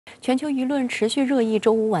全球舆论持续热议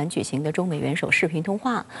周五晚举行的中美元首视频通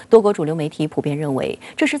话，多国主流媒体普遍认为，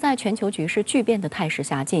这是在全球局势巨变的态势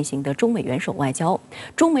下进行的中美元首外交。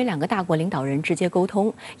中美两个大国领导人直接沟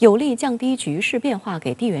通，有力降低局势变化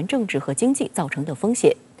给地缘政治和经济造成的风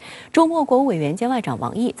险。周末，国务委员兼外长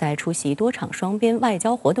王毅在出席多场双边外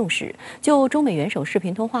交活动时，就中美元首视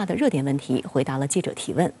频通话的热点问题回答了记者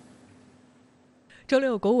提问。周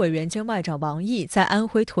六，国务委员兼外长王毅在安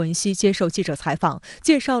徽屯溪接受记者采访，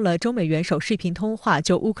介绍了中美元首视频通话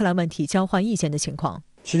就乌克兰问题交换意见的情况。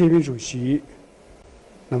习近平主席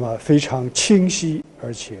那么非常清晰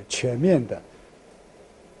而且全面地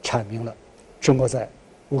阐明了中国在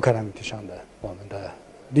乌克兰问题上的我们的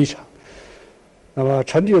立场。那么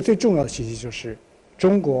传递的最重要的信息就是，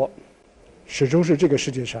中国始终是这个世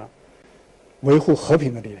界上维护和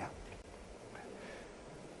平的力量。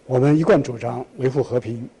我们一贯主张维护和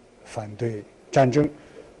平，反对战争。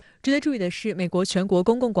值得注意的是，美国全国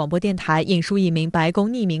公共广播电台引述一名白宫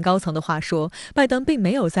匿名高层的话说，拜登并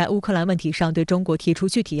没有在乌克兰问题上对中国提出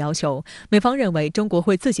具体要求，美方认为中国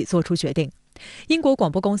会自己做出决定。英国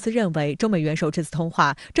广播公司认为，中美元首这次通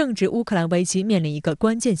话正值乌克兰危机面临一个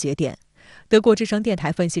关键节点。德国之声电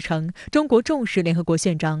台分析称，中国重视联合国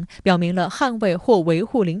宪章，表明了捍卫或维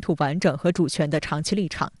护领土完整和主权的长期立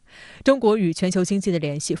场。中国与全球经济的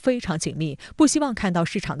联系非常紧密，不希望看到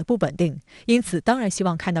市场的不稳定，因此当然希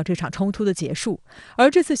望看到这场冲突的结束。而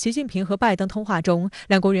这次习近平和拜登通话中，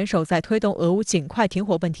两国元首在推动俄乌尽快停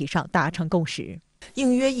火问题上达成共识。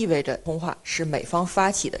应约意味着通话是美方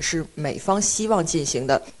发起的，是美方希望进行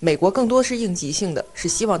的。美国更多是应急性的，是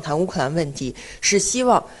希望谈乌克兰问题，是希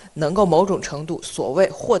望能够某种程度所谓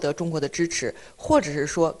获得中国的支持，或者是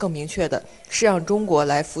说更明确的是让中国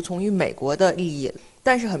来服从于美国的利益。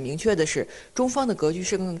但是很明确的是，中方的格局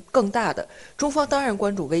是更大的。中方当然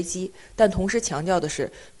关注危机，但同时强调的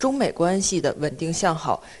是中美关系的稳定向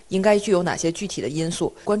好应该具有哪些具体的因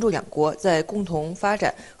素，关注两国在共同发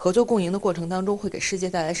展、合作共赢的过程当中会给世界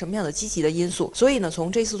带来什么样的积极的因素。所以呢，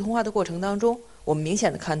从这次通话的过程当中，我们明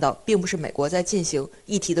显的看到，并不是美国在进行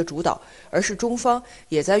议题的主导，而是中方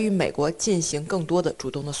也在与美国进行更多的主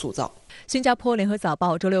动的塑造。新加坡联合早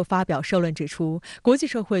报周六发表社论指出，国际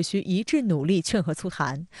社会需一致努力劝和促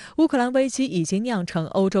谈。乌克兰危机已经酿成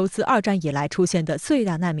欧洲自二战以来出现的最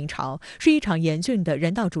大难民潮，是一场严峻的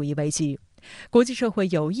人道主义危机。国际社会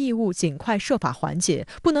有义务尽快设法缓解，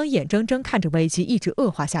不能眼睁睁看着危机一直恶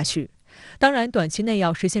化下去。当然，短期内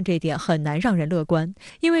要实现这一点很难让人乐观，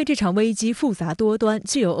因为这场危机复杂多端，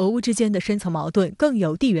既有俄乌之间的深层矛盾，更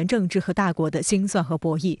有地缘政治和大国的心算和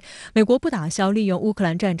博弈。美国不打消利用乌克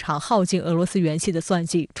兰战场耗尽俄罗斯元气的算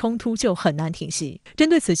计，冲突就很难停息。针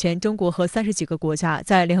对此前中国和30几个国家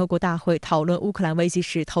在联合国大会讨论乌克兰危机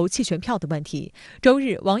时投弃权票的问题，周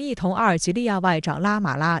日，王毅同阿尔及利亚外长拉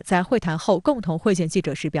马拉在会谈后共同会见记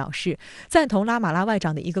者时表示，赞同拉马拉外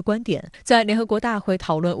长的一个观点，在联合国大会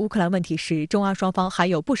讨论乌克兰问题时，中阿双方还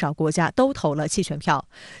有不少国家都投了弃权票。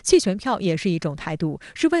弃权票也是一种态度，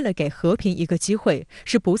是为了给和平一个机会，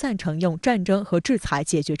是不赞成用战争和制裁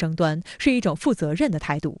解决争端，是一种负责任的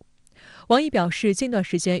态度。王毅表示，近段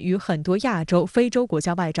时间与很多亚洲、非洲国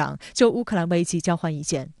家外长就乌克兰危机交换意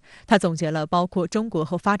见。他总结了包括中国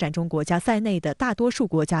和发展中国家在内的大多数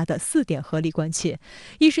国家的4点合理关切：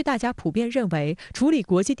一是大家普遍认为，处理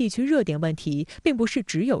国际地区热点问题，并不是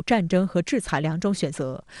只有战争和制裁两种选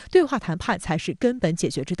择，对话谈判才是根本解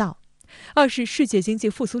决之道；二是世界经济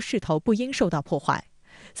复苏势头不应受到破坏；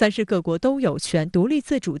三是各国都有权独立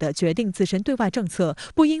自主地决定自身对外政策，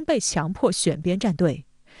不应被强迫选边站队；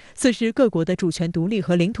四是各国的主权独立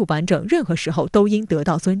和领土完整，任何时候都应得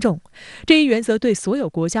到尊重。这一原则对所有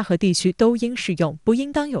国家和地区都应适用，不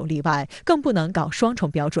应当有例外，更不能搞双重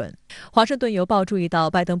标准。华盛顿邮报注意到，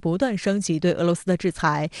拜登不断升级对俄罗斯的制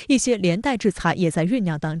裁，一些连带制裁也在酝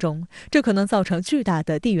酿当中，这可能造成巨大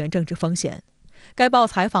的地缘政治风险。该报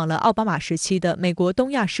采访了奥巴马时期的美国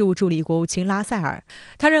东亚事务助理国务卿拉塞尔，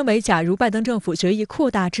他认为，假如拜登政府决议扩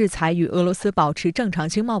大制裁与俄罗斯保持正常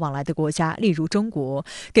经贸往来的国家，例如中国，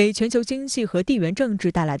给全球经济和地缘政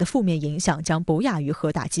治带来的负面影响将不亚于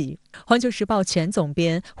核打击。环球时报前总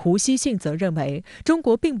编胡锡进则认为，中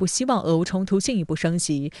国并不希望俄乌冲突进一步升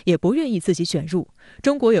级，也不愿意自己卷入。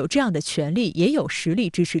中国有这样的权利，也有实力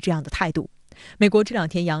支持这样的态度。美国这2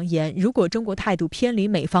天扬言，如果中国态度偏离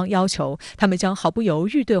美方要求，他们将毫不犹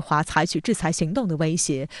豫对华采取制裁行动的威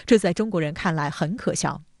胁，这在中国人看来很可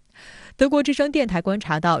笑。德国之声电台观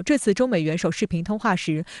察到，这次中美元首视频通话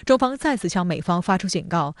时，中方再次向美方发出警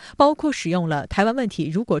告，包括使用了台湾问题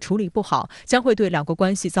如果处理不好，将会对两国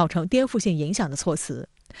关系造成颠覆性影响的措辞。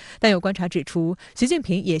但有观察指出，习近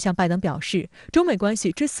平也向拜登表示，中美关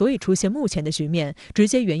系之所以出现目前的局面，直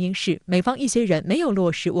接原因是美方一些人没有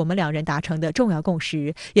落实我们两人达成的重要共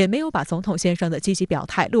识，也没有把总统先生的积极表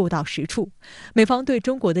态落到实处。美方对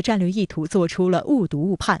中国的战略意图做出了误读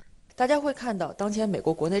误判。大家会看到，当前美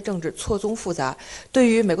国国内政治错综复杂，对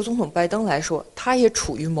于美国总统拜登来说，他也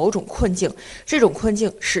处于某种困境。这种困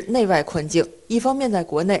境是内外困境，一方面在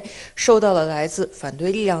国内受到了来自反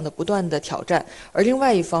对力量的不断的挑战，而另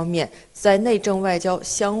外一方面，在内政外交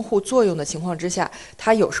相互作用的情况之下，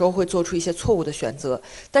他有时候会做出一些错误的选择。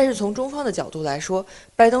但是从中方的角度来说，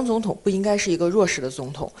拜登总统不应该是一个弱势的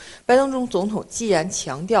总统。拜登总统既然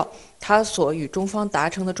强调他所与中方达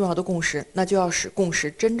成的重要的共识，那就要使共识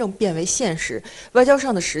真正变为现实。外交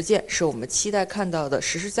上的实践是我们期待看到的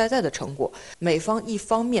实实在在的成果。美方一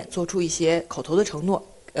方面做出一些口头的承诺，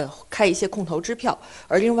开一些空头支票，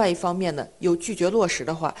而另外一方面呢又拒绝落实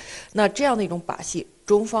的话，那这样的一种把戏，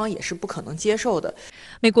中方也是不可能接受的。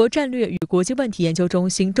美国战略与国际问题研究中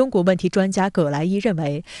心中国问题专家葛莱伊认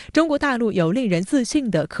为，中国大陆有令人自信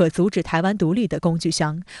的可阻止台湾独立的工具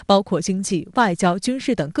箱，包括经济、外交、军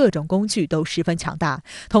事等各种工具都十分强大，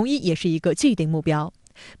统一也是一个既定目标。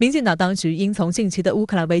民进党当局应从近期的乌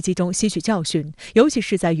克兰危机中吸取教训，尤其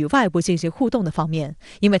是在与外部进行互动的方面，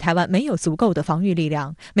因为台湾没有足够的防御力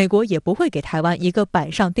量，美国也不会给台湾一个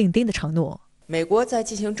板上钉钉的承诺。美国在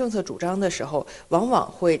进行政策主张的时候，往往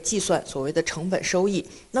会计算所谓的成本收益。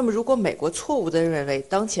那么，如果美国错误地认为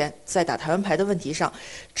当前在打台湾牌的问题上，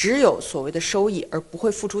只有所谓的收益而不会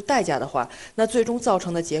付出代价的话，那最终造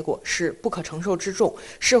成的结果是不可承受之重，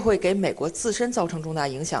是会给美国自身造成重大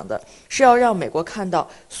影响的，是要让美国看到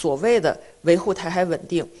所谓的维护台海稳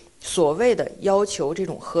定，所谓的要求这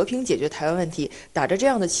种和平解决台湾问题，打着这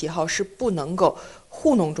样的旗号是不能够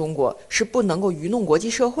糊弄中国，是不能够愚弄国际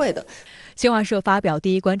社会的。新华社发表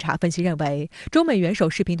第一观察分析认为，中美元首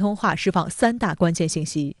视频通话释放3大关键信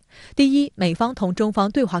息。第一，美方同中方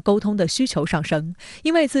对话沟通的需求上升，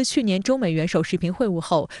因为自去年中美元首视频会晤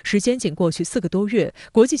后，时间仅过去4个多月，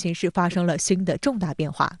国际形势发生了新的重大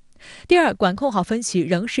变化。第二，管控好分歧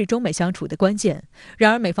仍是中美相处的关键。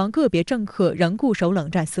然而，美方个别政客仍固守冷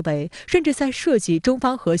战思维，甚至在涉及中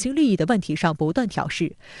方核心利益的问题上不断挑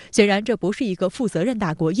事。显然，这不是一个负责任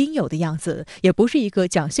大国应有的样子，也不是一个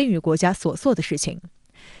讲信誉国家所做的事情。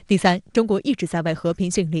第三，中国一直在为和平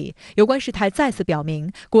尽力。有关事态再次表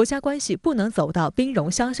明，国家关系不能走到兵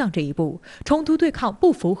戎相向这一步，冲突对抗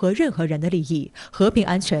不符合任何人的利益，和平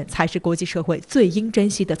安全才是国际社会最应珍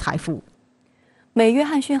惜的财富。美约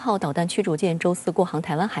翰逊号导弹驱逐舰周4过航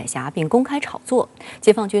台湾海峡，并公开炒作。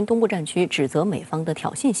解放军东部战区指责美方的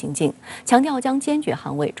挑衅行径，强调将坚决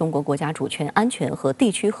捍卫中国国家主权、安全和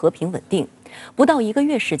地区和平稳定。不到1个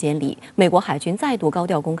月时间里，美国海军再度高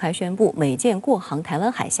调公开宣布美舰过航台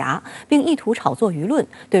湾海峡，并意图炒作舆论，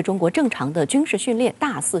对中国正常的军事训练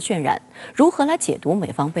大肆渲染。如何来解读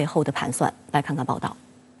美方背后的盘算？来看看报道。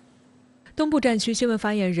东部战区新闻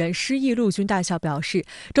发言人施毅陆军大校表示，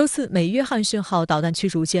周4美约翰逊号导弹驱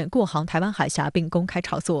逐舰过航台湾海峡并公开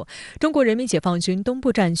炒作，中国人民解放军东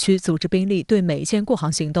部战区组织兵力对美舰过航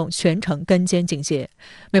行动全程跟监警戒。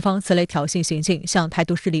美方此类挑衅行径向台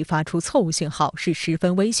独势力发出错误信号，是十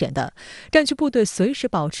分危险的。战区部队随时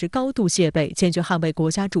保持高度戒备，坚决捍卫国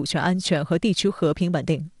家主权安全和地区和平稳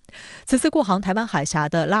定。此次过航台湾海峡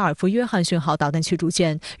的拉尔夫·约翰逊号导弹驱逐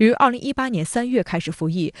舰于2018年3月开始服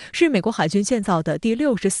役，是美国海军建造的第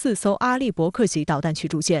64艘阿利伯克级导弹驱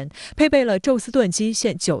逐舰，配备了宙斯盾基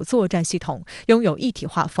线9作战系统，拥有一体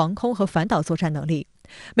化防空和反导作战能力。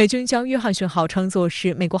美军将约翰逊号称作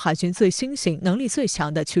是美国海军最新型、能力最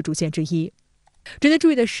强的驱逐舰之一。值得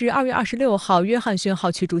注意的是，2月26号，约翰逊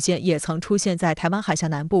号驱逐舰也曾出现在台湾海峡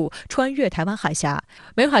南部，穿越台湾海峡。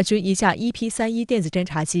美海军一架 EP-31电子侦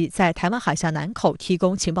察机在台湾海峡南口提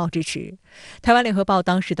供情报支持。台湾联合报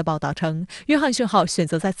当时的报道称，约翰逊号选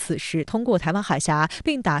择在此时通过台湾海峡，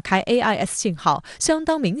并打开 AIS 信号，相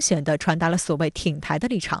当明显地传达了所谓挺台的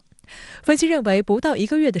立场。分析认为，不到1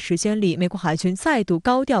个月的时间里，美国海军再度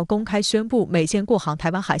高调公开宣布美舰过航台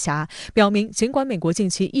湾海峡，表明尽管美国近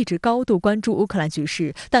期一直高度关注乌克兰局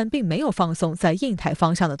势，但并没有放松在印太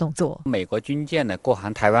方向的动作。美国军舰呢过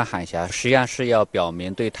航台湾海峡，实际上是要表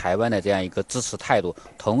明对台湾的这样一个支持态度，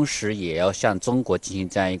同时也要向中国进行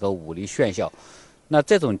这样一个武力炫耀。那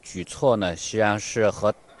这种举措呢，实际上是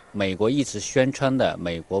和美国一直宣称的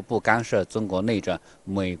美国不干涉中国内政、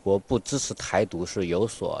美国不支持台独是有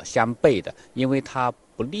所相悖的，因为它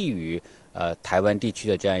不利于台湾地区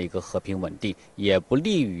的这样一个和平稳定，也不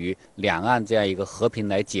利于两岸这样一个和平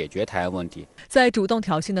来解决台湾问题。在主动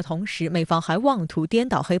挑衅的同时，美方还妄图颠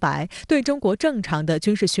倒黑白，对中国正常的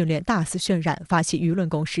军事训练大肆渲染，发起舆论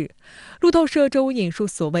攻势。路透社周五引述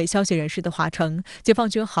所谓消息人士的话称，解放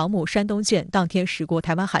军航母山东舰当天驶过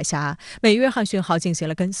台湾海峡，美约翰讯号进行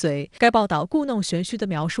了跟随。该报道故弄玄虚的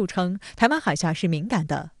描述称，台湾海峡是敏感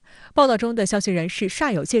的。报道中的消息人士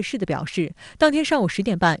煞有介事地表示，当天上午10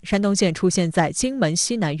点半，山东舰出现在金门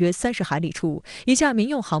西南约30海里处，一架民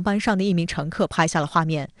用航班上的一名乘客拍下了画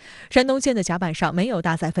面。山东舰的甲板上没有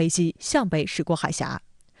搭载飞机，向北驶过海峡。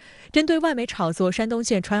针对外媒炒作山东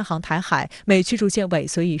舰穿航台海，美驱逐舰尾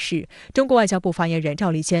随一事，中国外交部发言人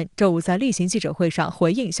赵立坚周五在例行记者会上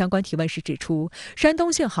回应相关提问时指出，山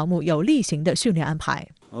东舰航母有例行的训练安排。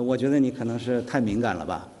我觉得你可能是太敏感了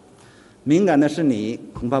吧。敏感的是你，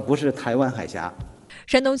恐怕不是台湾海峡。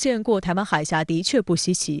山东舰过台湾海峡的确不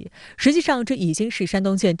稀奇，实际上这已经是山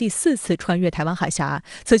东舰第4次穿越台湾海峡，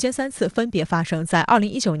此前3次分别发生在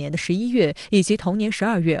2019年的11月，以及同年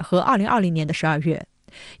12月和2020年的12月。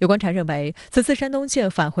有观察认为，此次山东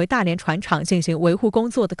舰返回大连船厂进行维护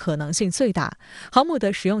工作的可能性最大。航母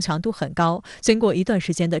的使用强度很高，经过一段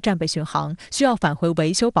时间的战备巡航，需要返回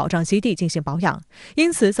维修保障基地进行保养，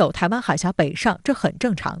因此走台湾海峡北上，这很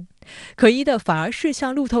正常。可疑的反而是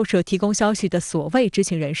向路透社提供消息的所谓知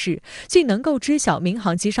情人士，既能够知晓民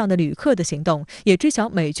航机上的旅客的行动，也知晓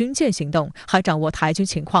美军舰行动，还掌握台军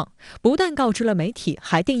情况，不但告知了媒体，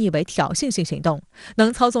还定义为挑衅性行动。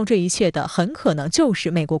能操纵这一切的很可能就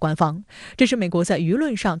是美国官方，这是美国在舆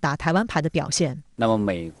论上打台湾牌的表现。那么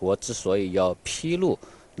美国之所以要披露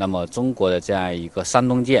那么中国的这样一个山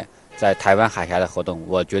东舰在台湾海峡的活动，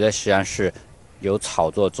我觉得实际上是有炒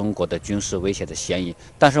作中国的军事威胁的嫌疑。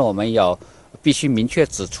但是我们必须明确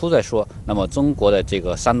指出的说，那么中国的这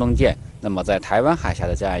个山东舰那么在台湾海峡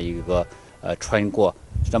的这样一个穿过，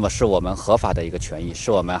那么是我们合法的一个权益，是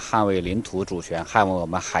我们捍卫领土主权、捍卫我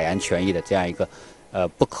们海洋权益的这样一个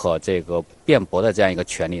不可辩驳的这样一个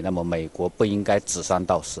权利，那么美国不应该指桑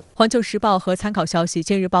道市。环球时报和参考消息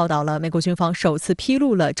近日报道了美国军方首次披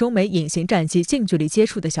露了中美隐形战机近距离接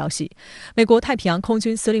触的消息。美国太平洋空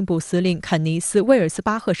军司令部司令肯尼斯·威尔斯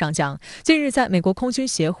巴赫上将近日在美国空军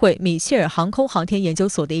协会米切尔航空航天研究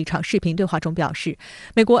所的一场视频对话中表示，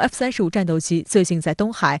美国 F-35战斗机最近在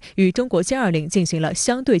东海与中国歼20进行了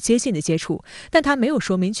相对接近的接触，但他没有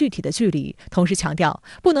说明具体的距离，同时强调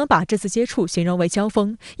不能把这次接触形容为交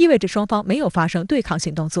锋，意味着双方没有发生对抗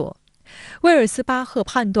性动作。威尔斯巴赫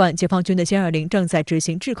判断解放军的歼20正在执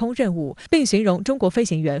行制空任务，并形容中国飞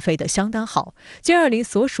行员飞得相当好。歼20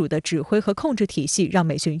所属的指挥和控制体系让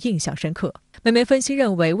美军印象深刻。美媒分析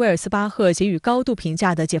认为，威尔斯巴赫给予高度评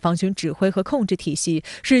价的解放军指挥和控制体系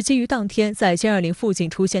是基于当天在歼20附近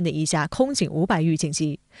出现的一架空警500预警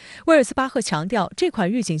机。威尔斯巴赫强调，这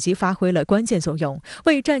款预警机发挥了关键作用，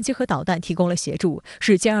为战机和导弹提供了协助，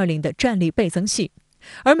是歼20的战力倍增器。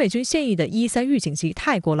而美军现役的113预警机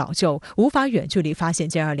太过老旧，无法远距离发现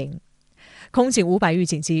歼20。空警500预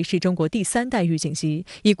警机是中国第3代预警机，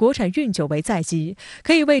以国产运9为载机，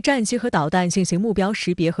可以为战机和导弹进行目标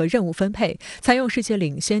识别和任务分配，采用世界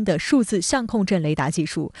领先的数字相控阵雷达技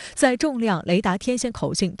术，在重量、雷达天线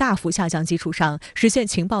口径大幅下降基础上，实现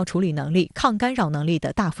情报处理能力、抗干扰能力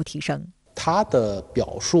的大幅提升。他的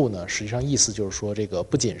表述呢，实际上意思就是说，这个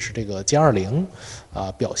不仅是这个歼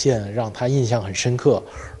20表现让他印象很深刻，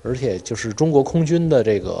而且就是中国空军的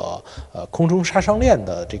这个空中杀伤链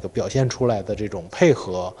的这个表现出来的这种配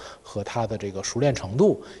合和他的这个熟练程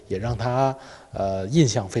度，也让他印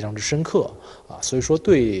象非常之深刻啊。所以说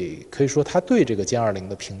可以说他对这个歼20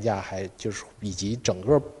的评价还就是以及整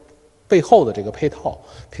个背后的这个配套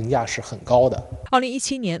评价是很高的。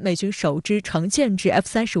2017年，美军首支成建制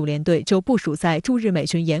F-35联队就部署在驻日美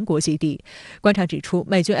军延国基地。观察指出，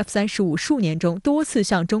美军 F-35数年中多次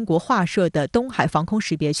向中国划设的东海防空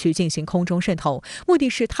识别区进行空中渗透，目的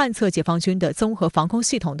是探测解放军的综合防空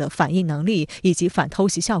系统的反应能力以及反偷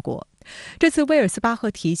袭效果。这次威尔斯巴赫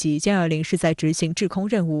提及歼20是在执行制空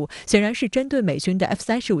任务，显然是针对美军的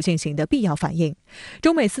F-35进行的必要反应。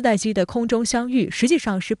中美4代机的空中相遇，实际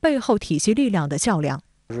上是背后体系力量的较量。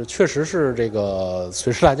确实是这个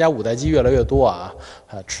随着大家5代机越来越多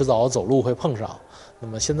迟早走路会碰上。那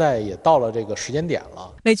么现在也到了这个时间点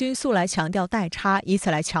了。美军素来强调代差，以此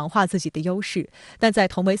来强化自己的优势，但在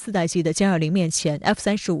同为4代机的歼20面前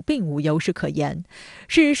 ，F-35并无优势可言。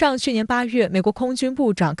事实上，去年8月，美国空军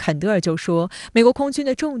部长肯德尔就说，美国空军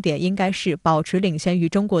的重点应该是保持领先于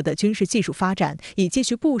中国的军事技术发展，以继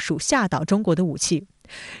续部署吓倒中国的武器。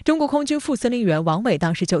中国空军副司令员王伟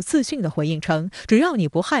当时就自信地回应称，只要你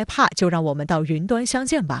不害怕，就让我们到云端相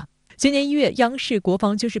见吧。今年1月，央视国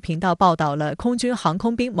防军事频道报道了空军航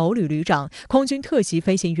空兵某旅旅长、空军特级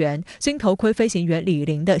飞行员、金头盔飞行员李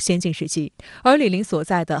林的先进事迹。而李林所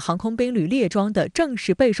在的航空兵旅列装的正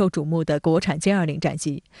是备受瞩目的国产歼20战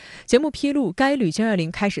机。节目披露，该旅歼20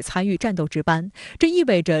开始参与战斗值班，这意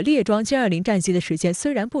味着列装歼20战机的时间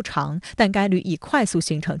虽然不长，但该旅已快速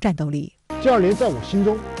形成战斗力。歼20在我心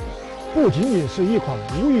中，不仅仅是一款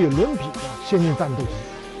无与伦比的先进战斗机，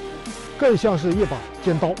更像是一把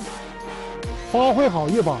尖刀。发挥好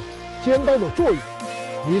一把尖刀的作用，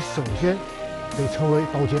你首先得成为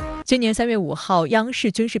刀尖。今年3月5号，央视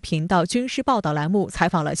军事频道军事报道栏目采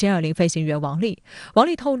访了歼20飞行员王丽。王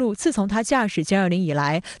丽透露，自从他驾驶歼20以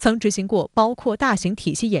来，曾执行过包括大型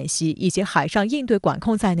体系演习以及海上应对管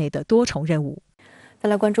控在内的多重任务。再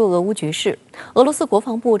来关注俄乌局势。俄罗斯国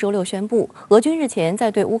防部周六宣布，俄军日前在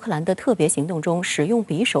对乌克兰的特别行动中使用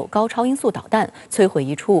匕首高超音速导弹，摧毁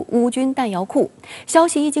一处乌军弹药库。消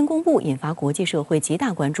息一经公布，引发国际社会极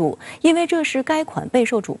大关注，因为这是该款备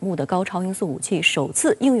受瞩目的高超音速武器首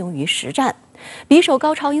次应用于实战。匕首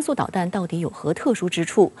高超音速导弹到底有何特殊之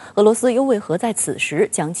处？俄罗斯又为何在此时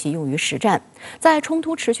将其用于实战？在冲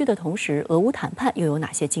突持续的同时，俄乌谈判又有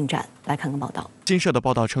哪些进展？来看看报道。新社的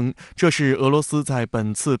报道称，这是俄罗斯在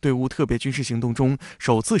本次对乌特别军事行动中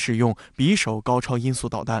首次使用匕首高超音速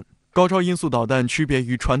导弹。高超音速导弹区别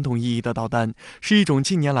于传统意义的导弹，是一种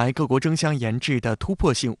近年来各国争相研制的突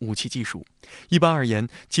破性武器技术。一般而言，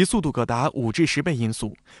其速度可达5至10倍音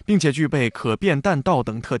速，并且具备可变弹道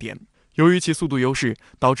等特点。由于其速度优势，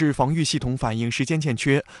导致防御系统反应时间欠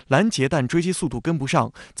缺，拦截弹追击速度跟不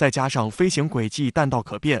上，再加上飞行轨迹弹道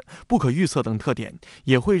可变、不可预测等特点，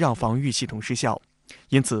也会让防御系统失效。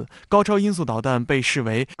因此，高超音速导弹被视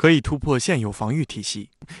为可以突破现有防御体系，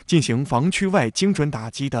进行防区外精准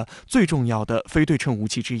打击的最重要的非对称武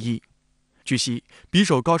器之一。据悉，匕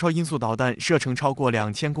首高超音速导弹射程超过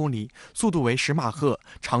2000公里，速度为10马赫，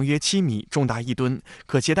长约7米，重达1吨，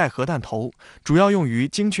可携带核弹头，主要用于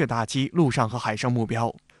精确打击陆上和海上目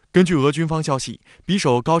标。根据俄军方消息，匕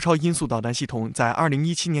首高超音速导弹系统在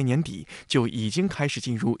2017年年底就已经开始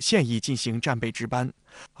进入现役进行战备值班。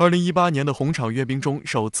2018年的红场阅兵中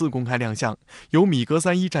首次公开亮相，由米格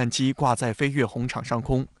31战机挂载飞越红场上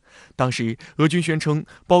空。当时，俄军宣称，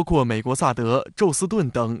包括美国萨德、宙斯盾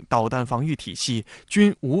等导弹防御体系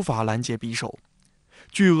均无法拦截匕首。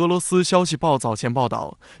据俄罗斯消息报早前报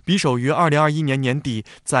道，匕首于2021年年底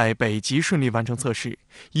在北极顺利完成测试，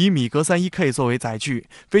以米格31K 作为载具，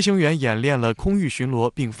飞行员演练了空域巡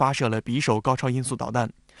逻，并发射了匕首高超音速导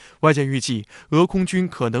弹。外界预计，俄空军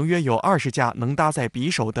可能约有20架能搭载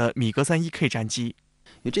匕首的米格31K 战机。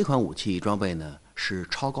因为这款武器装备呢是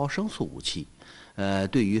超高声速武器，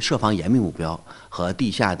对于设防严密目标和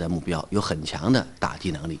地下的目标有很强的打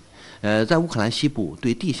击能力。在乌克兰西部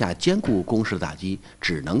对地下坚固工事的打击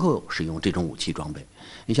只能够使用这种武器装备。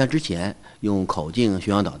你像之前用口径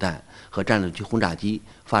巡航导弹和战斗机轰炸机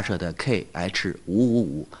发射的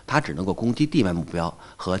KH-555，它只能够攻击地面目标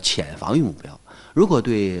和浅防御目标。如果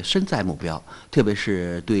对深在目标，特别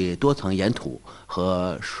是对多层岩土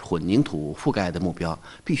和混凝土覆盖的目标，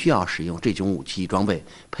必须要使用这种武器装备，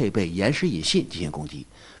配备延时引信进行攻击。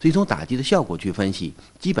所以从打击的效果去分析，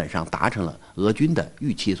基本上达成了俄军的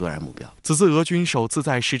预期作战目标。此次俄军首次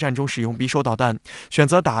在实战中使用匕首导弹，选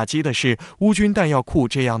择打击的是乌军弹药库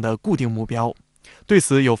这样的固定目标。对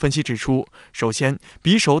此，有分析指出，首先，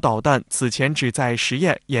匕首导弹此前只在实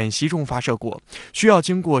验演习中发射过，需要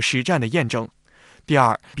经过实战的验证。第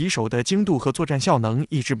二，匕首的精度和作战效能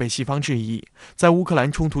一直被西方质疑，在乌克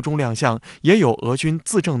兰冲突中亮相，也有俄军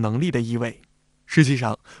自证能力的意味。实际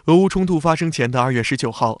上，俄乌冲突发生前的2月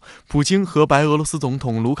19号，普京和白俄罗斯总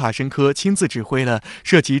统卢卡申科亲自指挥了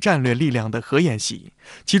涉及战略力量的核演习，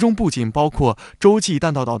其中不仅包括洲际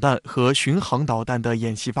弹道导弹和巡航导弹的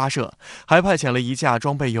演习发射，还派遣了一架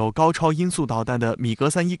装备有高超音速导弹的米格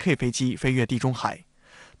31K 飞机飞越地中海。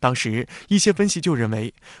当时，一些分析就认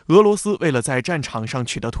为，俄罗斯为了在战场上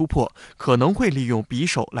取得突破，可能会利用匕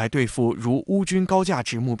首来对付如乌军高价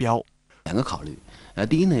值目标。两个考虑，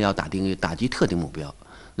第一呢，要打击特定目标。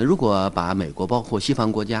那如果把美国包括西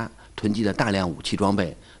方国家囤积的大量武器装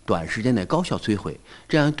备短时间内高效摧毁，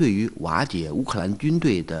这样对于瓦解乌克兰军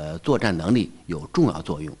队的作战能力有重要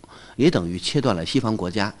作用，也等于切断了西方国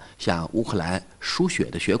家向乌克兰输血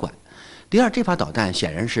的血管。第二，这发导弹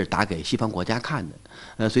显然是打给西方国家看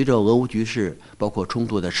的。随着俄乌局势包括冲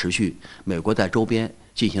突的持续，美国在周边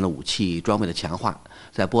进行了武器装备的强化，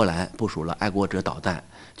在波兰部署了爱国者导弹，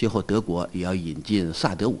今后德国也要引进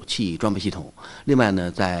萨德武器装备系统。另外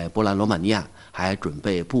呢，在波兰罗马尼亚还准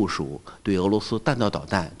备部署对俄罗斯弹道导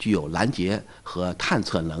弹具有拦截和探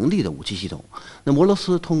测能力的武器系统。那么俄罗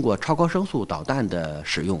斯通过超高声速导弹的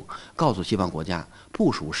使用，告诉西方国家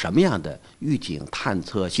部署什么样的预警探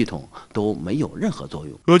测系统都没有任何作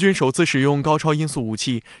用。俄军首次使用高超音速武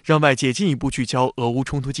器，让外界进一步聚焦俄乌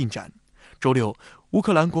冲突进展。周六，乌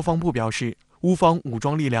克兰国防部表示，乌方武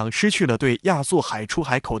装力量失去了对亚速海出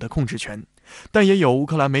海口的控制权，但也有乌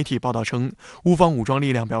克兰媒体报道称，乌方武装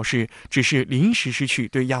力量表示只是临时失去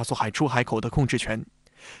对亚速海出海口的控制权。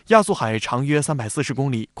亚速海长约340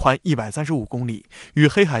公里，宽135公里，与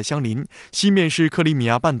黑海相邻，西面是克里米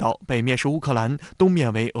亚半岛，北面是乌克兰，东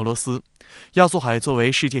面为俄罗斯。亚速海作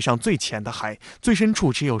为世界上最浅的海，最深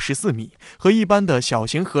处只有14米，和一般的小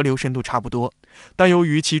型河流深度差不多，但由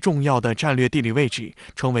于其重要的战略地理位置，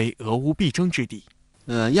成为俄乌必争之地。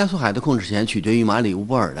亚速海的控制权取决于马里乌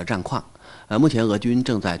波尔的战况。目前俄军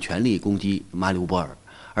正在全力攻击马里乌波尔，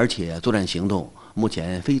而且作战行动目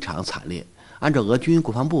前非常惨烈。按照俄军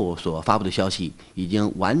国防部所发布的消息，已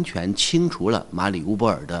经完全清除了马里乌波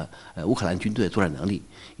尔的乌克兰军队作战能力，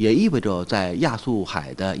也意味着在亚速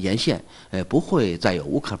海的沿线不会再有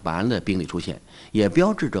乌克兰的兵力出现，也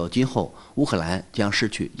标志着今后乌克兰将失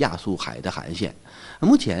去亚速海的海岸线。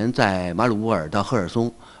目前在马里乌波尔到赫尔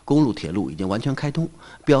松公路铁路已经完全开通，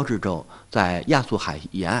标志着在亚速海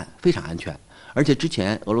沿岸非常安全。而且之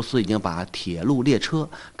前俄罗斯已经把铁路列车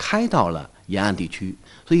开到了沿岸地区，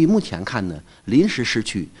所以目前看呢，临时失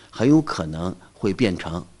去很有可能会变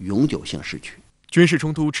成永久性失去。军事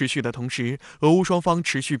冲突持续的同时，俄乌双方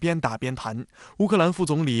持续边打边谈。乌克兰副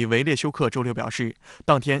总理维列修克周六表示，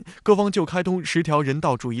当天各方就开通10条人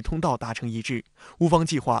道主义通道达成一致。乌方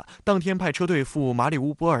计划当天派车队赴马里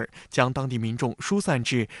乌波尔，将当地民众疏散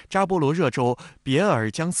至扎波罗热州别尔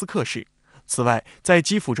江斯克市。此外，在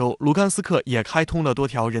基辅州卢甘斯克也开通了多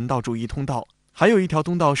条人道主义通道，还有一条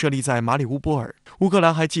通道设立在马里乌波尔。乌克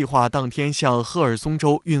兰还计划当天向赫尔松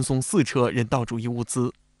州运送4车人道主义物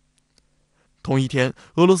资。同一天，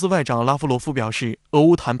俄罗斯外长拉夫罗夫表示，俄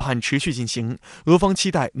乌谈判持续进行，俄方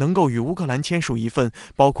期待能够与乌克兰签署一份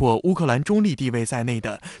包括乌克兰中立地位在内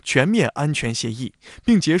的全面安全协议，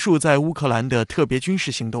并结束在乌克兰的特别军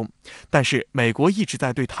事行动。但是，美国一直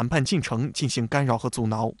在对谈判进程进行干扰和阻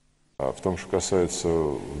挠。В том, что касается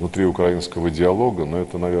внутриукраинского диалога, но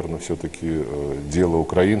это, наверное, все-таки дело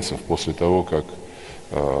украинцев после того, как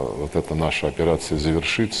вот эта наша операция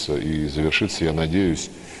завершится. И завершится, я надеюсь,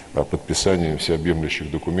 подписанием всеобъемлющих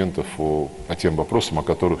документов по тем вопросам, о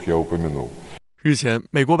которых я упомянул. 日前，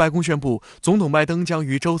美国白宫宣布，总统拜登将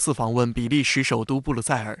于周四访问比利时首都布鲁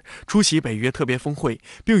塞尔，出席北约特别峰会，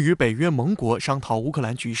并与北约盟国商讨乌克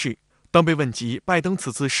兰局势。当被问及拜登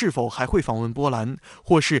此次是否还会访问波兰，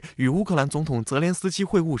或是与乌克兰总统泽连斯基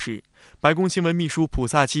会晤时，白宫新闻秘书普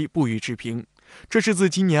萨基不予置评。这是自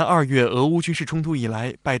今年2月俄乌军事冲突以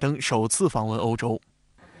来，拜登首次访问欧洲。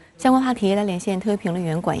相关话题来连线特约评论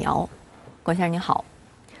员管瑶。管先生您好。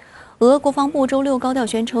俄国防部周六高调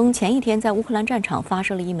宣称，前一天在乌克兰战场发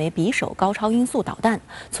射了一枚匕首高超音速导弹，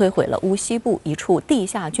摧毁了乌西部一处地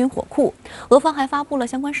下军火库。俄方还发布了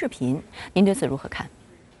相关视频，您对此如何看？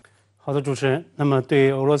好的，主持人。那么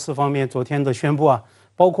对俄罗斯方面昨天的宣布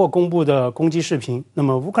包括公布的攻击视频，那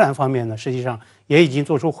么乌克兰方面呢，实际上也已经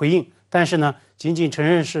做出回应，但是呢，仅仅承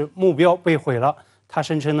认是目标被毁了。他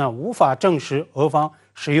声称呢，无法证实俄方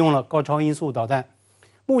使用了高超音速导弹。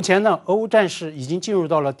目前呢，俄乌战事已经进入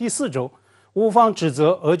到了第4周，乌方指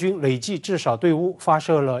责俄军累计至少对乌发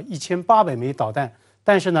射了1800枚导弹，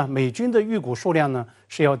但是呢，美军的预估数量呢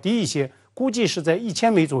是要低一些，估计是在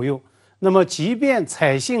1000枚左右。那么，即便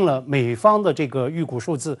采信了美方的这个预估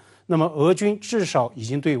数字，那么俄军至少已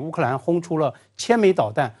经对乌克兰轰出了1000枚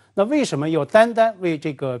导弹。那为什么要单为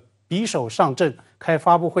这个匕首上阵开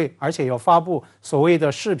发布会，而且要发布所谓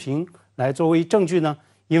的视频来作为证据呢？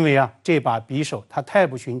因为这把匕首它太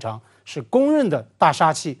不寻常，是公认的大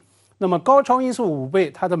杀器。那么高超音速5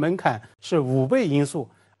倍，它的门槛是5倍音速，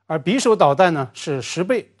而匕首导弹呢是10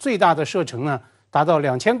倍，最大的射程呢达到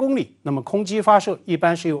2000公里。那么空击发射一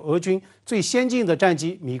般是由俄军最先进的战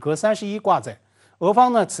机米格31挂载。俄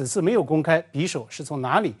方呢此次没有公开匕首是从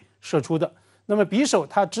哪里射出的。那么匕首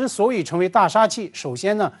它之所以成为大杀器，首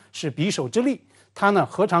先呢是匕首之力，它呢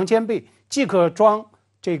核常兼备，既可装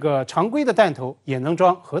这个常规的弹头，也能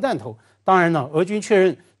装核弹头。当然呢，俄军确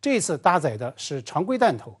认这次搭载的是常规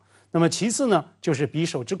弹头。那么其次呢就是匕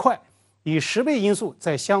首之快，以10倍音速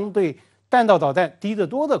在相对弹道导弹低得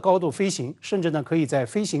多的高度飞行，甚至呢可以在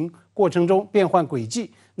飞行过程中变换轨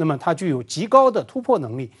迹。那么它具有极高的突破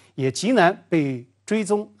能力，也极难被追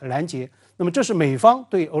踪、拦截。那么这是美方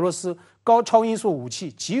对俄罗斯高超音速武器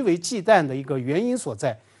极为忌惮的一个原因所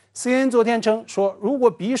在。CNN 昨天称说，如果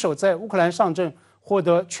匕首在乌克兰上阵获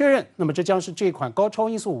得确认，那么这将是这款高超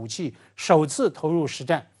音速武器首次投入实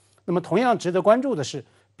战。那么同样值得关注的是，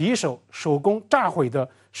匕首手工炸毁的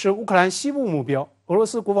是乌克兰西部目标。俄罗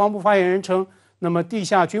斯国防部发言人称，那么地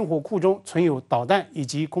下军火库中存有导弹以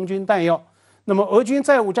及空军弹药。那么俄军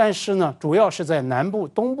载物战事呢，主要是在南部、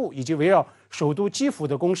东部以及围绕首都基辅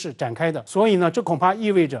的攻势展开的。所以呢，这恐怕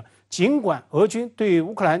意味着，尽管俄军对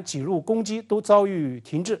乌克兰几路攻击都遭遇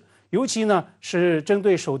停滞，尤其呢是针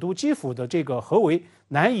对首都基辅的这个合围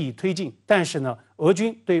难以推进，但是呢，俄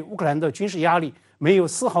军对乌克兰的军事压力没有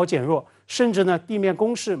丝毫减弱，甚至呢地面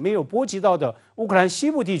攻势没有波及到的乌克兰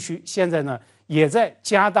西部地区，现在呢也在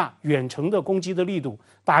加大远程的攻击的力度，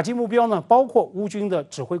打击目标呢包括乌军的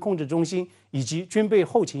指挥控制中心以及军备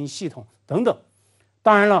后勤系统等等。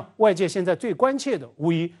当然了，外界现在最关切的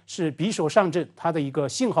无疑是匕首上阵它的一个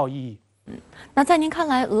信号意义。那在您看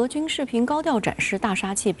来，俄军视频高调展示大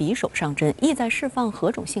杀器匕首上阵，意在释放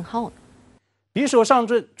何种信号呢？匕首上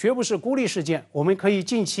阵绝不是孤立事件，我们可以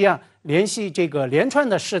近期联系这个连串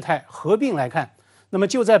的事态合并来看。那么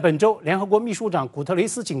就在本周，联合国秘书长古特雷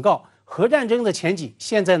斯警告，核战争的前景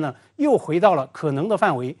现在呢又回到了可能的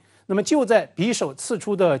范围。那么就在匕首刺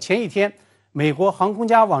出的前一天，美国航空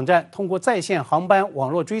家网站通过在线航班网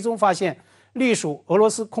络追踪发现，隶属俄罗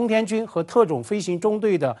斯空天军和特种飞行中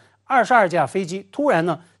队的22架飞机突然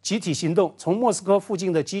呢集体行动，从莫斯科附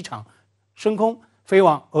近的机场升空，飞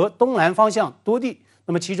往俄东南方向多地。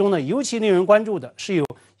那么其中呢，尤其令人关注的是有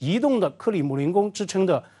移动的克里姆林宫之称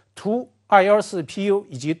的图214PU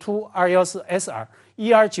以及图214SR、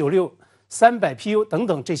ER96、300PU 等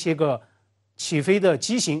等这些个起飞的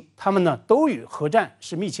机型，它们呢都与核战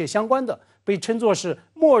是密切相关的，被称作是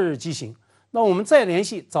末日机型。那我们再联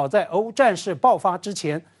系早在俄乌战事爆发之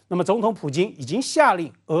前，那么总统普京已经下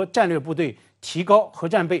令俄战略部队提高核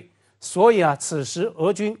战备，所以此时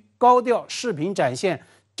俄军高调视频展现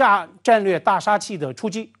战略大杀器的出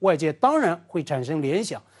击，外界当然会产生联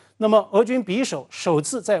想。那么俄军匕首首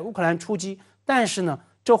次在乌克兰出击，但是呢，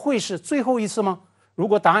这会是最后一次吗？如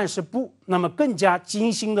果答案是不，那么更加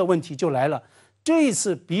惊心的问题就来了。这一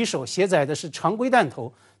次匕首携载的是常规弹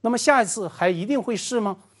头，那么下一次还一定会是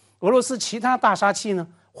吗？俄罗斯其他大杀器呢，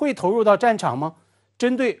会投入到战场吗？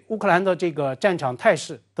针对乌克兰的这个战场态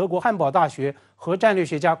势，德国汉堡大学核战略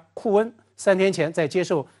学家库恩3天前在接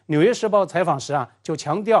受《纽约时报》采访时就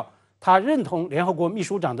强调，他认同联合国秘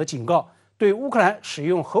书长的警告，对乌克兰使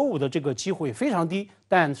用核武的这个机会非常低，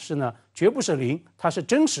但是呢，绝不是零，它是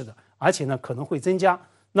真实的，而且呢可能会增加。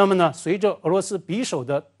那么呢，随着俄罗斯匕首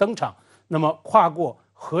的登场，那么跨过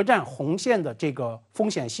核战红线的这个风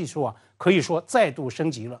险系数可以说再度升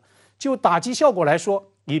级了。就打击效果来说，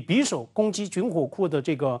以匕首攻击军火库的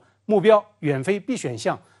这个目标远非必选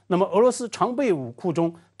项。那么俄罗斯常备武库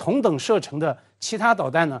中同等射程的其他导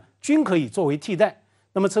弹呢，均可以作为替代。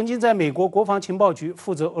那么曾经在美国国防情报局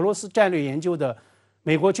负责俄罗斯战略研究的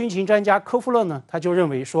美国军情专家科夫勒呢，他就认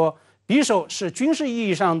为说，匕首是军事意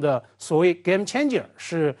义上的所谓 game changer，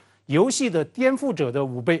 是游戏的颠覆者的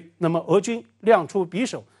武备。那么俄军亮出匕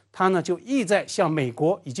首，他呢就意在向美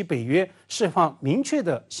国以及北约释放明确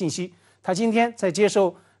的信息。他今天在接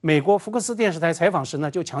受美国福克斯电视台采访时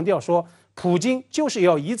呢，就强调说，普京就是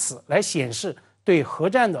要以此来显示对核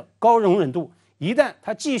战的高容忍度。一旦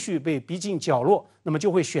他继续被逼进角落，那么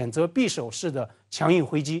就会选择匕首式的强硬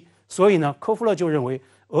回击。所以呢，科夫勒就认为，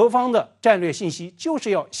俄方的战略信息就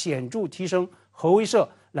是要显著提升核威慑，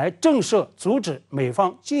来震慑阻止美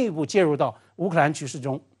方进一步介入到乌克兰局势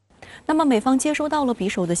中。那么美方接收到了匕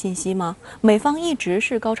首的信息吗？美方一直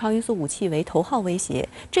视高超音速武器为头号威胁，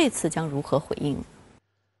这次将如何回应？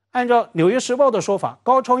按照《纽约时报》的说法，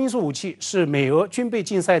高超音速武器是美俄军备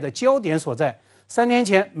竞赛的焦点所在。3天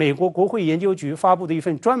前，美国国会研究局发布的一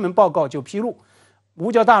份专门报告就披露，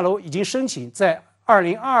五角大楼已经申请在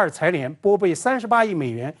2022财年拨备38亿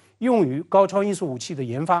美元用于高超音速武器的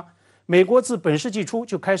研发。美国自本世纪初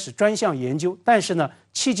就开始专项研究，但是呢，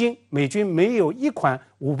迄今美军没有一款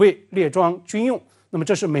武备列装军用。那么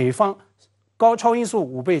这是美方高超音速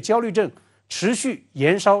武备焦虑症持续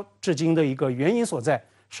延烧至今的一个原因所在。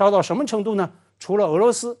烧到什么程度呢？除了俄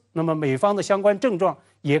罗斯，那么美方的相关症状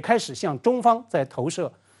也开始向中方在投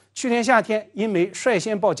射。去年夏天，英媒率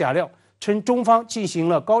先爆假料，称中方进行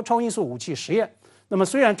了高超音速武器实验。那么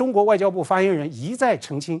虽然中国外交部发言人一再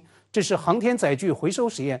澄清这是航天载具回收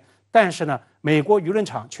实验，但是呢，美国舆论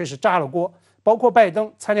场却是炸了锅。包括拜登、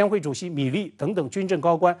参联会主席米利等等军政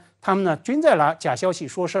高官，他们呢均在拿假消息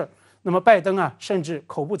说事儿。那么拜登甚至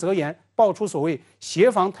口不择言，爆出所谓协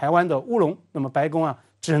防台湾的乌龙。那么白宫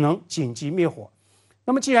只能紧急灭火。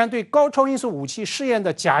那么，既然对高超音速武器试验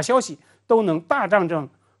的假消息都能大战仗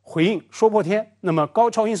回应说破天，那么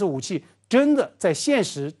高超音速武器真的在现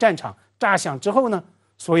实战场炸响之后呢？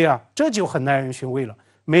所以这就很耐人寻味了。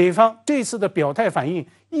美方这次的表态反应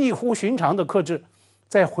异乎寻常的克制，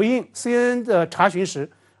在回应 CNN 的查询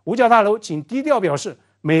时，五角大楼仅低调表示，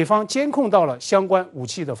美方监控到了相关武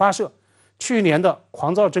器的发射，去年的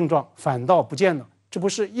狂躁症状反倒不见了，这不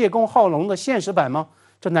是叶公好龙的现实版吗？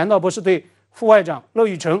这难道不是对副外长乐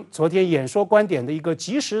玉成昨天演说观点的一个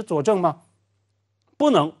及时佐证吗？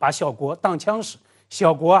不能把小国当枪使，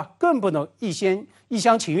小国更不能一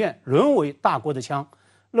厢情愿沦为大国的枪。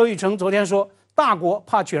乐玉成昨天说，大国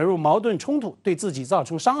怕卷入矛盾冲突对自己造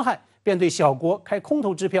成伤害，便对小国开空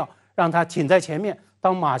头支票，让他挺在前面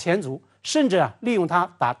当马前卒，甚至利用他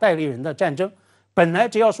打代理人的战争。本来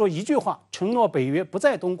只要说一句话，承诺北约不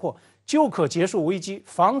再东扩，就可结束危机，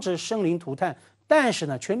防止生灵涂炭，但是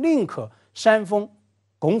却宁可煽风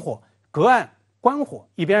拱火，隔岸观火，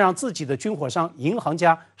一边让自己的军火商、银行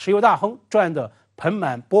家、石油大亨赚得盆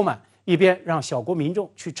满钵满，一边让小国民众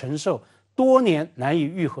去承受多年难以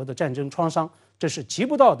愈合的战争创伤，这是极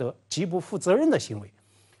不道德、极不负责任的行为。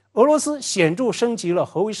俄罗斯显著升级了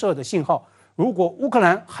核威慑的信号，如果乌克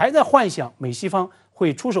兰还在幻想美西方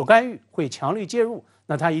会出手干预、会强力介入，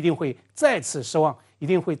那他一定会再次失望，一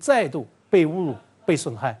定会再度被侮辱、被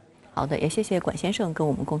损害。好的，也谢谢管先生跟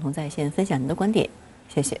我们共同在线分享您的观点，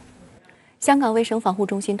谢谢。香港卫生防护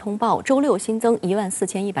中心通报，周六新增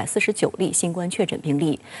14149例新冠确诊病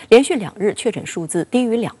例，连续2日确诊数字低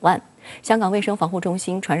于2万。香港卫生防护中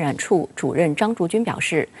心传染处主任张竹君表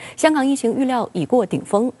示，香港疫情预料已过顶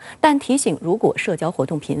峰，但提醒如果社交活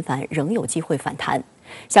动频繁，仍有机会反弹。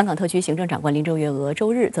香港特区行政长官林郑月娥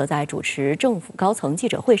周日则在主持政府高层记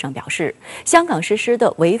者会上表示，香港实施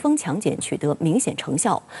的围封强检取得明显成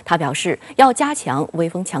效。他表示，要加强围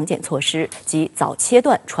封强检措施及早切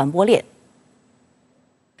断传播链。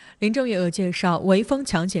林郑月娥介绍，围封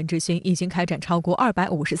强检之行已经开展超过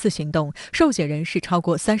250次行动，受检人士超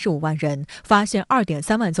过35万人，发现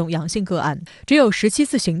2.3万宗阳性个案，只有17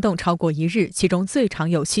次行动超过1日，其中最长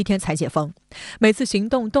有7天才解封。每次行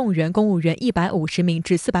动动员公务员150名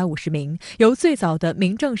至450名，由最早的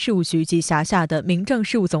民政事务局及辖下的民政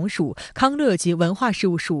事务总署、康乐及文化事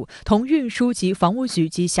务署、同运输及房屋局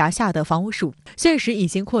及辖下的房屋署，现时已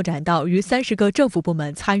经扩展到逾30个政府部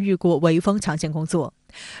门参与过围封强检工作。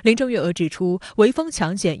林郑月娥指出，围封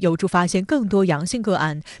强检有助发现更多阳性个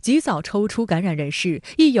案，及早抽出感染人士，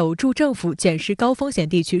亦有助政府檢視高風險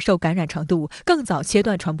地區受感染程度，更早切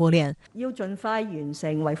斷傳播鏈。要盡快完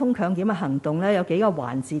成圍封強檢嘅行動呢，有幾個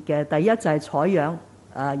環節嘅。第一就係採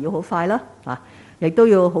樣，要好快啦，亦都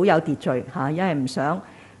要好有秩序嚇，因為唔想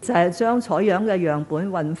就係將採樣嘅樣本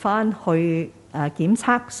運翻去檢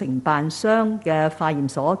測承辦商嘅化驗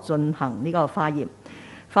所進行呢個化驗。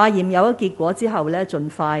化驗有咗結果之後咧，盡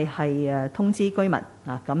快係通知居民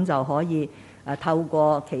咁就可以透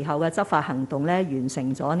過其後嘅執法行動咧，完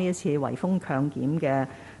成咗呢一次圍封強檢嘅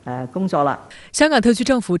工作啦。香港特區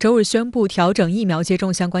政府周日宣布調整疫苗接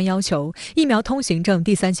種相關要求，疫苗通行證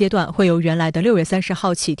第3階段會由原來的6月30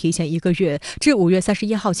號起提前1個月，至5月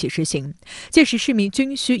31號起實行。屆時市民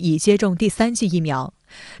均需已接種第3劑疫苗。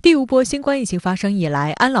第5波新冠疫情發生以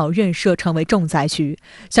來，安老院舍成為重災區。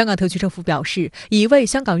香港特區政府表示，已為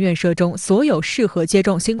香港院舍中所有適合接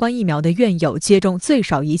種新冠疫苗的院友接種最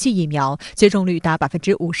少1劑疫苗，接種率達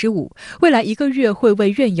55%。未來1個月會為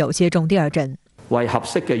院友接種第2針。為合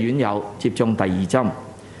適嘅院友接種第2針，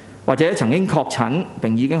或者曾經確診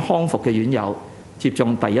並已經康復嘅院友接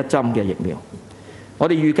種第1針嘅疫苗。我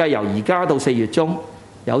哋預計由而家到4月中，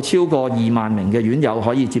有超過2萬名嘅院友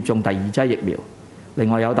可以接種第2劑疫苗。另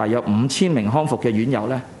外有大約5000名康復嘅院友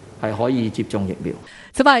呢，係可以接種疫苗。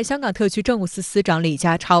此外，香港特區政務司司長李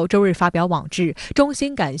家超周日發表網誌，衷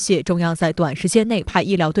心感謝中央在短時間內派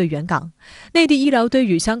醫療隊援港。內地醫療隊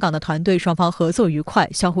與香港的團隊雙方合作愉快，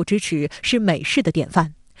相互支持，是美式的典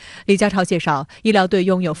範。李家超介紹，醫療隊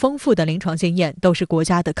擁有豐富的臨床經驗，都是國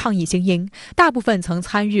家的抗疫精英，大部分曾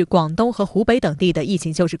參與廣東和湖北等地的疫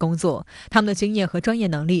情救治工作。他們的經驗和專業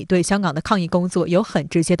能力對香港的抗疫工作有很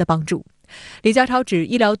直接的幫助。李家超指，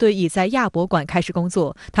醫療隊已在亞博館開始工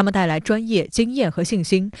作，他們帶來專業、經驗和信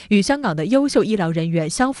心，與香港的優秀醫療人員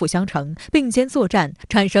相輔相成，並肩作戰，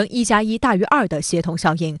產生1+1大於2的協同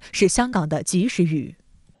效應，是香港的及時雨。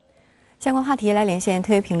相關話題來連線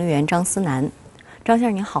特約評論員張思南。張先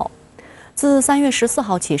生您好，自3月14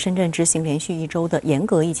號起，深圳執行連續1周的嚴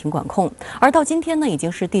格疫情管控，而到今天呢，已經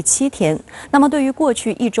是第7天。那麼對於過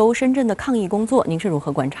去1周深圳的抗疫工作，您是如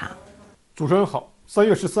何觀察？主持人好。3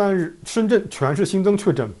月13日，深圳全市新增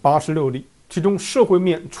確診86例，其中社會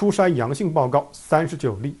面初篩陽性報告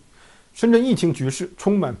39例。深圳疫情局势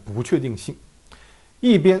充满不确定性。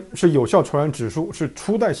一边是有效传染指数是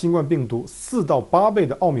初代新冠病毒4到8倍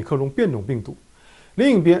的奥密克戎变种病毒，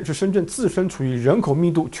另一边是深圳自身处于人口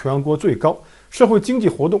密度全国最高、社会经济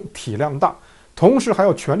活动体量大，同时还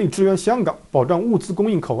要全力支援香港，保障物资供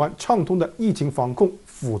应口岸畅通的疫情防控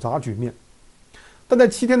复杂局面。但在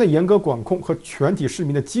7天的严格管控和全体市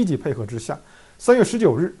民的积极配合之下，3月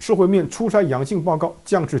19日社会面初筛阳性报告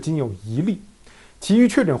降至仅有1例，其余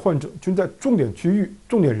确诊患者均在重点区域、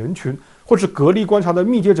重点人群或是隔离观察的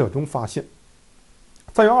密接者中发现。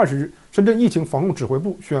3月20日，深圳疫情防控指挥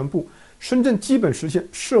部宣布，深圳基本实现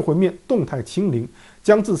社会面动态清零，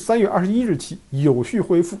将自3月21日起有序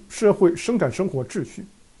恢复社会生产生活秩序。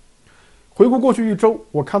回顾过去1周，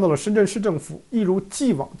我看到了深圳市政府一如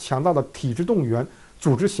既往强大的体制动员、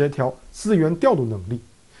组织协调、资源调度能力，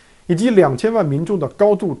以及2000万民众的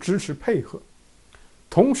高度支持配合。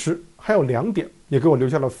同时，还有2点也给我留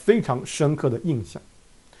下了非常深刻的印象。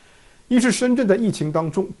一是深圳在疫情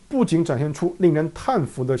当中不仅展现出令人叹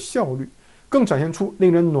服的效率，更展现出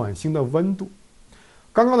令人暖心的温度。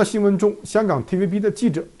刚刚的新闻中，香港 TVB 的记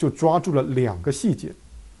者就抓住了2个细节。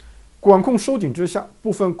管控收紧之下，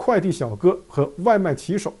部分快递小哥和外卖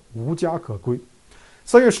骑手无家可归。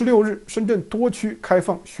3月16日，深圳多区开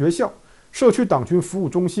放学校、社区党群服务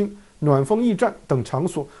中心、暖风驿站等场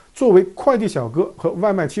所作为快递小哥和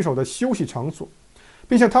外卖骑手的休息场所，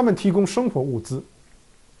并向他们提供生活物资。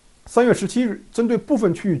3月17日，针对部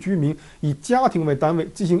分区域居民以家庭为单位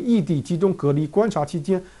进行异地集中隔离观察期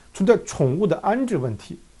间存在宠物的安置问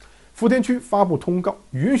题，福田区发布通告，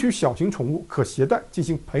允许小型宠物可携带进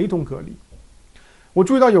行陪同隔离。我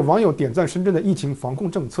注意到有网友点赞深圳的疫情防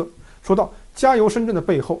控政策，说到加油深圳的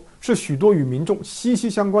背后是许多与民众息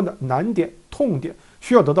息相关的难点、痛点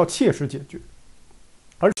需要得到切实解决。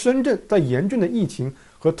而深圳在严峻的疫情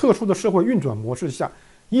和特殊的社会运转模式下，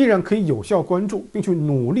依然可以有效关注并去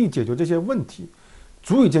努力解决这些问题，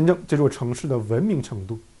足以见证这座城市的文明程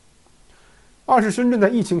度。二是深圳在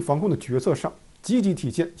疫情防控的决策上积极体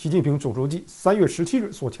现习近平总书记3月17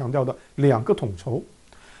日所强调的2个统筹，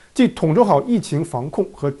即统筹好疫情防控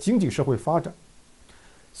和经济社会发展。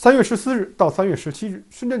3月14日到3月17日，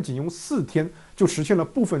深圳仅用4天就实现了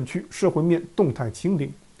部分区社会面动态清零，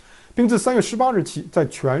并自3月18日起，在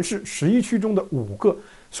全市11区中的5个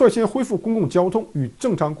率先恢复公共交通与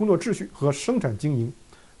正常工作秩序和生产经营，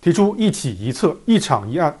提出一起一策、一场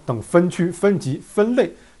一案等分区、分级、分类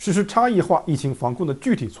实施差异化疫情防控的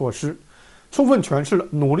具体措施，充分诠释了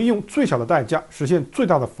努力用最小的代价实现最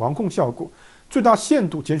大的防控效果，最大限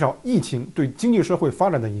度减少疫情对经济社会发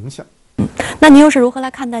展的影响。那您又是如何来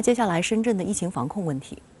看待接下来深圳的疫情防控问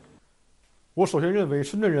题？我首先认为，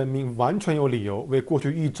深圳人民完全有理由为过去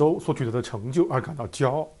1周所取得的成就而感到骄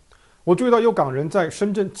傲。我注意到有港人在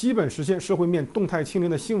深圳基本实现社会面动态清零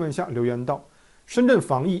的新闻下留言道：“深圳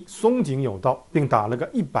防疫松紧有道”，并打了个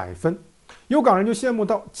100分。有港人就羡慕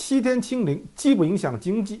到7天清零既不影响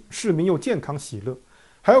经济，市民又健康喜乐。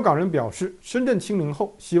还有港人表示，深圳清零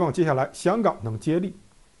后希望接下来香港能接力。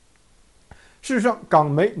事实上，港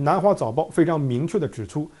媒《南华早报》非常明确地指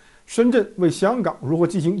出，深圳为香港如何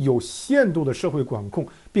进行有限度的社会管控，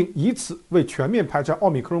并以此为全面排查奥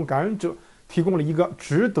密克戎感染者提供了一个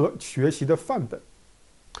值得学习的范本。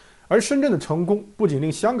而深圳的成功不仅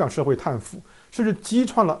令香港社会叹服，甚至击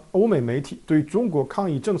穿了欧美媒体对中国抗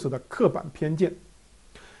疫政策的刻板偏见。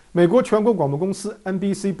美国全国广播公司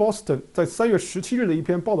NBC Boston 在3月17日的一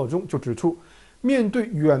篇报道中就指出，面对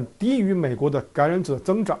远低于美国的感染者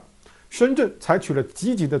增长，深圳采取了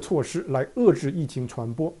积极的措施来遏制疫情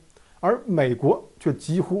传播，而美国却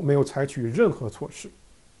几乎没有采取任何措施。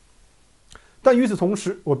但与此同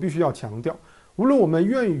时，我必须要强调，无论我们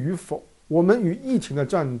愿意与否，我们与疫情的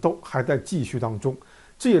战斗还在继续当中，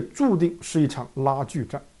这也注定是一场拉锯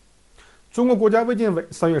战。中国国家卫健委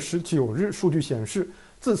3月19日数据显示，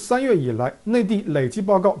自3月以来，内地累计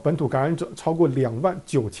报告本土感染者超过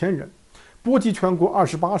29000人，波及全国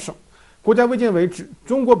28省。国家卫健委指，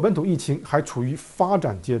中国本土疫情还处于发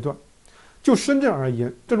展阶段。就深圳而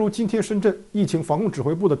言，正如今天深圳疫情防控指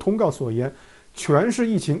挥部的通告所言，全市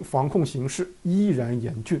疫情防控形势依然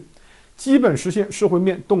严峻，基本实现社会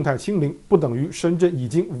面动态清零不等于深圳已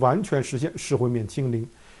经完全实现社会面清零，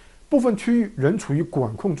部分区域仍处于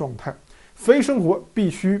管控状态，非生活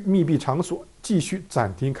必须密闭场所继续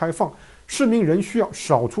暂停开放，市民仍需要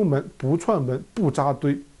少出门、不串门、不扎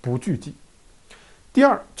堆、不聚集。第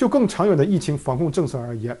二，就更长远的疫情防控政策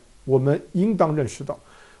而言，我们应当认识到，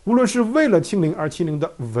无论是为了清零而清零的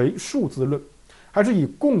唯数字论，还是以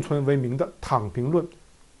共存为名的躺平论，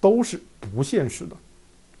都是不现实的。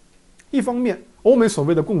一方面，欧美所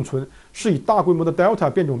谓的共存是以大规模的 Delta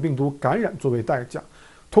变种病毒感染作为代价，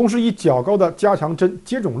同时以较高的加强针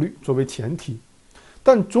接种率作为前提。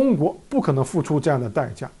但中国不可能付出这样的代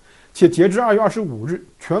价，且截至2月25日，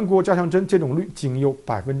全国加强针接种率仅有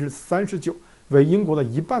39%，为英国的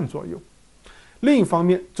1半左右。另一方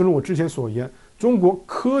面，正如我之前所言，中国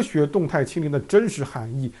科学动态清零的真实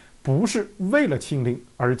含义不是为了清零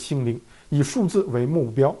而清零，以数字为目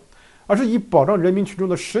标，而是以保障人民群众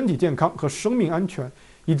的身体健康和生命安全，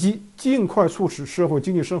以及尽快促使社会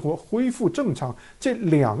经济生活恢复正常这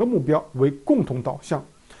2个目标为共同导向，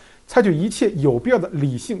采取一切有必要的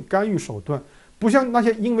理性干预手段，不像那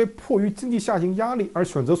些因为迫于经济下行压力而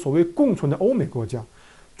选择所谓共存的欧美国家。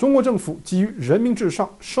中国政府基于人民至上、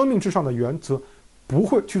生命至上的原则，不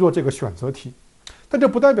会去做这个选择题。但这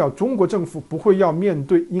不代表中国政府不会要面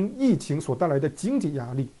对因疫情所带来的经济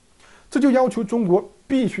压力，这就要求中国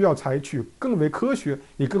必须要采取更为科学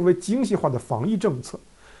也更为精细化的防疫政策，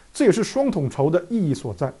这也是双统筹的意义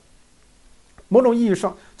所在。某种意义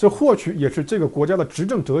上，这或许也是这个国家的执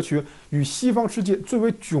政哲学与西方世界最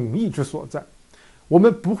为迥异之所在。我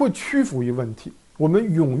们不会屈服于问题，我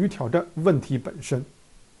们勇于挑战问题本身。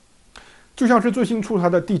就像是最新出台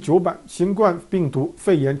的第9版新冠病毒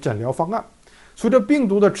肺炎诊疗方案，随着病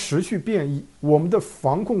毒的持续变异，我们的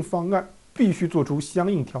防控方案必须做出相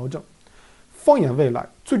应调整。放眼未来，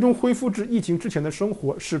最终恢复至疫情之前的生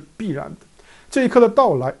活是必然的，这一刻的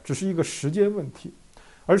到来只是一个时间问题。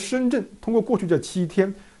而深圳通过过去这7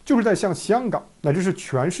天，就是在向香港乃至是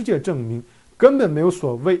全世界证明，根本没有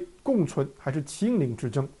所谓共存还是清零之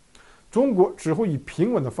争，中国只会以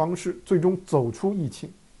平稳的方式最终走出疫情。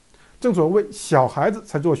正所谓小孩子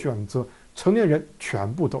才做选择，成年人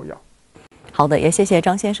全部都要。好的，也谢谢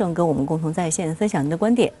张先生跟我们共同在线分享您的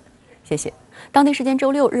观点，谢谢。当地时间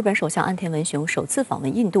周六，日本首相岸田文雄首次访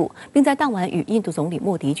问印度，并在当晚与印度总理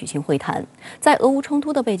莫迪举行会谈。在俄乌冲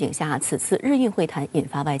突的背景下，此次日印会谈引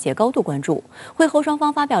发外界高度关注。会后双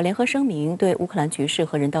方发表联合声明，对乌克兰局势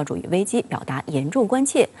和人道主义危机表达严重关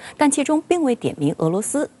切，但其中并未点名俄罗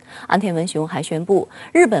斯。岸田文雄还宣布，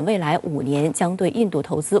日本未来5年将对印度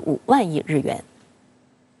投资5万亿日元。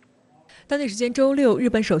当地时间周六，日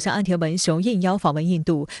本首相岸田文雄应邀访问印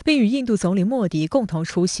度，并与印度总理莫迪共同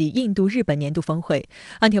出席印度日本年度峰会。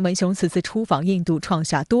岸田文雄此次出访印度创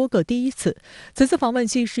下多个第一次，此次访问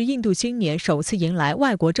既是印度今年首次迎来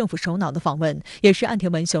外国政府首脑的访问，也是岸田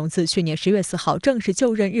文雄自去年10月4号正式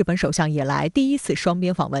就任日本首相以来第一次双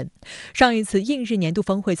边访问。上一次印日年度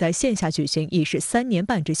峰会在线下举行已是3年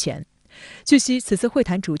半之前。据悉，此次会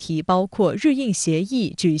谈主题包括日印协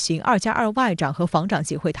议举行2+2外长和防长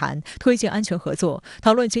级会谈，推进安全合作，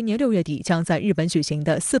讨论今年6月底将在日本举行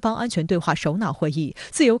的4方安全对话首脑会议，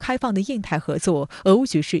自由开放的印太合作、俄乌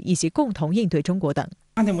局势以及共同应对中国等。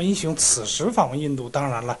岸田文雄此时访问印度，当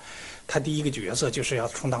然了，他第一个角色就是要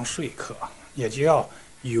充当说客，也就要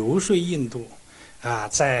游说印度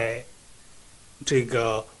在这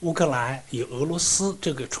个乌克兰与俄罗斯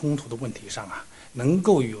这个冲突的问题上能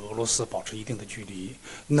够与俄罗斯保持一定的距离，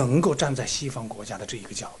能够站在西方国家的这一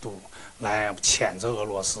个角度来谴责俄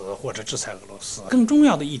罗斯或者制裁俄罗斯。更重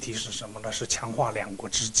要的议题是什么呢？是强化两国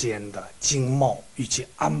之间的经贸以及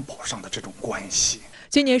安保上的这种关系。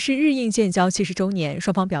今年是日印建交70周年，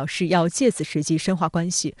双方表示要借此时机深化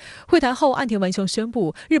关系。会谈后，岸田文雄宣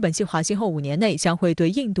布，日本计划今后5年内将会对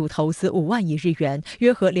印度投资5万亿日元，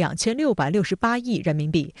约合2668亿人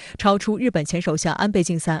民币，超出日本前首相安倍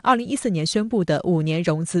晋三2014年宣布的5年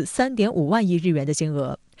融资3.5万亿日元的金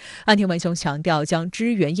额。岸田文雄强调将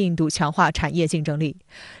支援印度强化产业竞争力。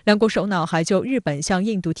两国首脑还就日本向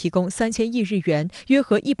印度提供3000亿日元，约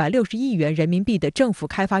合160亿元人民币的政府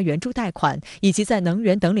开发援助贷款，以及在能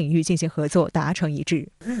源等领域进行合作达成一致。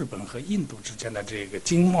日本和印度之间的这个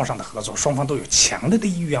经贸上的合作，双方都有强烈的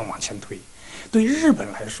意愿往前推。对日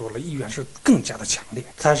本来说呢，意愿是更加的强烈，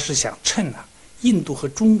他是想趁印度和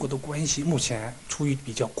中国的关系目前处于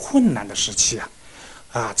比较困难的时期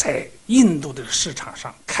在印度的市场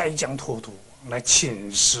上开疆拓土，来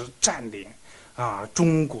侵蚀占领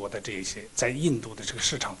中国的这些在印度的这个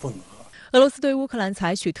市场份额。俄罗斯对乌克兰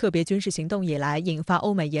采取特别军事行动以来，引发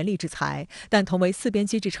欧美严厉制裁，但同为4边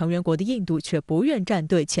机制成员国的印度却不愿站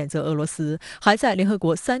队谴责俄罗斯，还在联合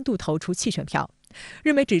国3度投出弃权票。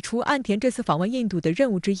日媒指出，岸田这次访问印度的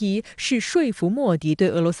任务之一是说服莫迪对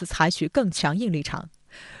俄罗斯采取更强硬立场。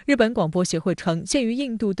日本广播协会称，鉴于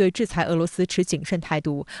印度对制裁俄罗斯持谨慎态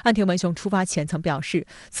度，岸田文雄出发前曾表示，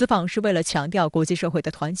此访是为了强调国际社会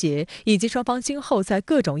的团结，以及双方今后在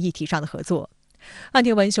各种议题上的合作。岸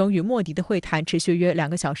田文雄与莫迪的会谈持续约2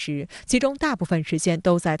个小时，其中大部分时间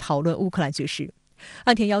都在讨论乌克兰局势。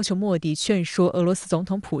岸田要求莫迪劝说俄罗斯总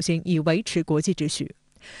统普京以维持国际秩序。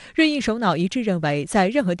日印首脑一致认为，在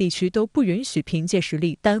任何地区都不允许凭借实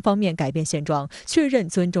力单方面改变现状，确认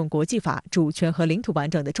尊重国际法、主权和领土完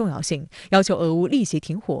整的重要性，要求俄乌立即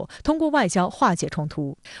停火，通过外交化解冲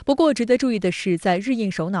突。不过，值得注意的是，在日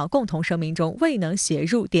印首脑共同声明中未能写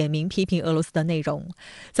入点名批评俄罗斯的内容。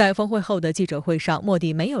在峰会后的记者会上，莫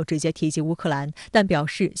迪没有直接提及乌克兰，但表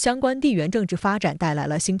示相关地缘政治发展带来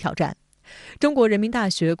了新挑战。中国人民大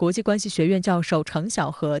学国际关系学院教授程晓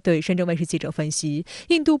禾对深圳卫视记者分析，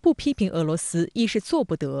印度不批评俄罗斯，一是做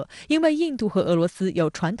不得，因为印度和俄罗斯有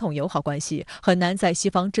传统友好关系，很难在西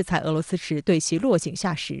方制裁俄罗斯时对其落井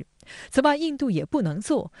下石。此外，印度也不能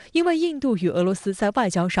做，因为印度与俄罗斯在外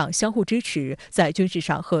交上相互支持，在军事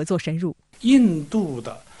上合作深入。印度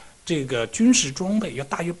的这个军事装备有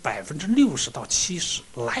大约60%到70%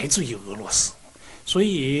来自于俄罗斯。所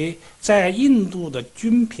以在印度的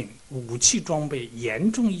军品、武器装备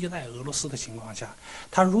严重依赖俄罗斯的情况下，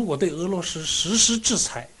他如果对俄罗斯实施制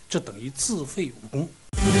裁，这等于自废武功。